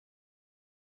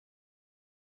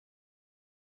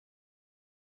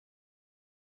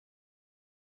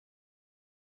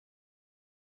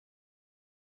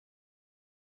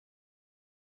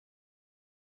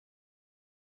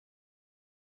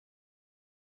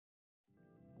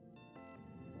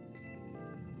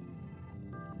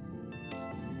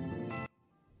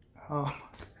Oh,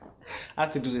 I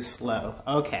have to do this slow.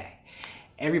 Okay.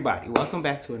 Everybody, welcome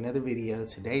back to another video.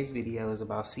 Today's video is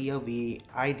about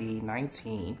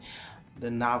COVID-19, the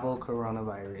novel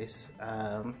coronavirus,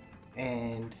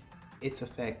 and its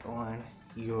effect on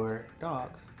your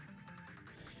dog.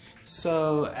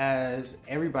 So, as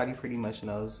everybody pretty much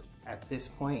knows at this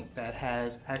point that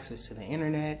has access to the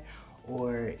internet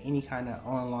or any kind of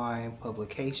online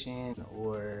publication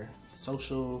or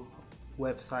social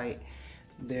website,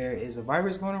 there is a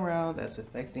virus going around that's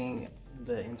affecting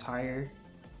the entire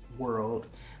world,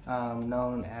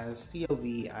 known as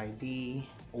COVID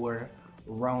or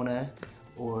Rona,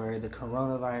 or the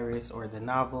coronavirus, or the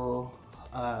novel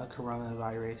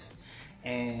coronavirus.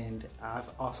 And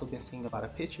I've also been seeing a lot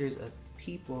of pictures of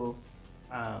people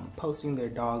posting their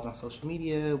dogs on social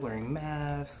media, wearing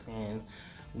masks, and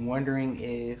wondering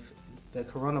if the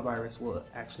coronavirus will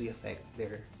actually affect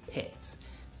their pets.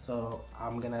 So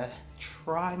I'm gonna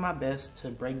try my best to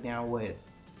break down what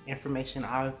information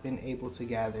I've been able to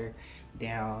gather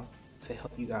down to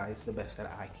help you guys the best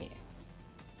that I can.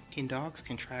 Can dogs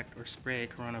contract or spread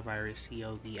coronavirus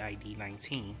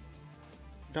COVID-19?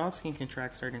 Dogs can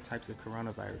contract certain types of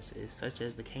coronaviruses, such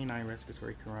as the canine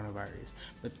respiratory coronavirus,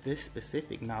 but this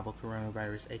specific novel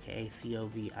coronavirus, aka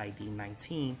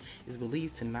COVID-19, is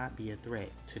believed to not be a threat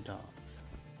to dogs.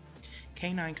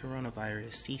 Canine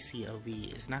coronavirus,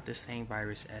 CCOV, is not the same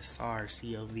virus as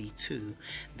SARS-CoV-2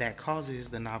 that causes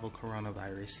the novel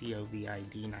coronavirus,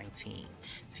 COVID-19.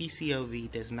 CCOV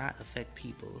does not affect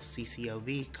people.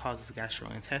 CCOV causes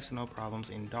gastrointestinal problems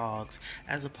in dogs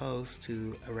as opposed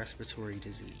to a respiratory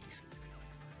disease.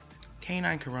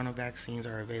 Canine corona vaccines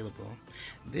are available.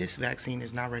 This vaccine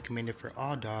is not recommended for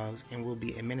all dogs and will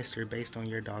be administered based on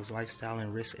your dog's lifestyle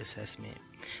and risk assessment.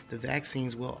 The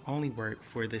vaccines will only work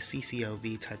for the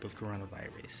CCOV type of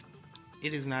coronavirus.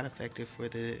 It is not effective for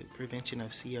the prevention of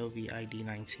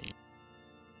COVID-19.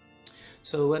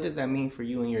 So what does that mean for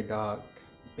you and your dog?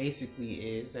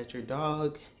 Basically is that your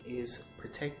dog is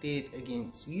protected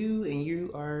against you and you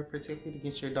are protected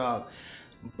against your dog.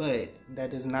 But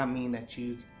that does not mean that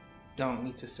you don't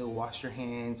need to still wash your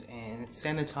hands and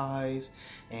sanitize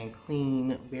and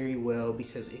clean very well,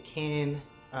 because it can,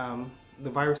 the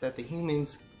virus that the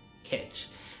humans catch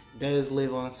does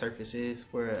live on surfaces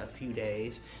for a few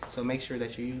days. So make sure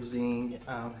that you're using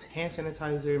hand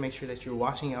sanitizer, make sure that you're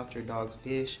washing out your dog's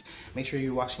dish, make sure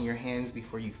you're washing your hands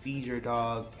before you feed your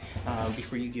dog,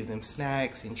 before you give them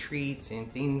snacks and treats and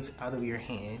things out of your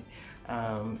hand.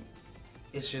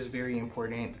 It's just very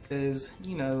important because,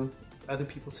 you know, other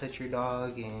people touch your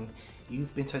dog and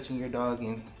you've been touching your dog,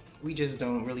 and we just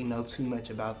don't really know too much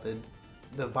about the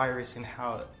virus and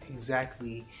how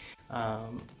exactly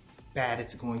bad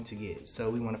it's going to get. So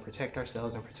we want to protect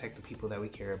ourselves and protect the people that we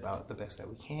care about the best that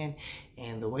we can,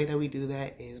 and the way that we do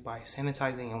that is by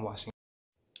sanitizing and washing.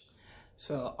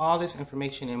 So all this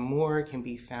information and more can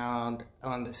be found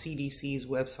on the CDC's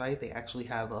website. They actually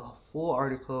have a full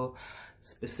article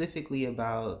specifically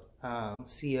about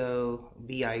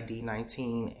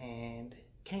COVID-19 and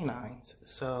canines.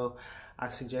 So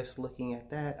I suggest looking at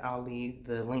that. I'll leave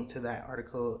the link to that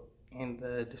article in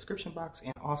the description box,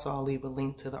 and also I'll leave a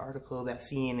link to the article that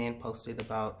CNN posted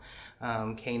about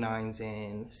canines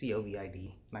and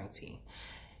COVID-19.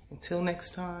 Until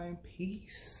next time,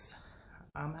 peace.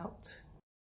 I'm out.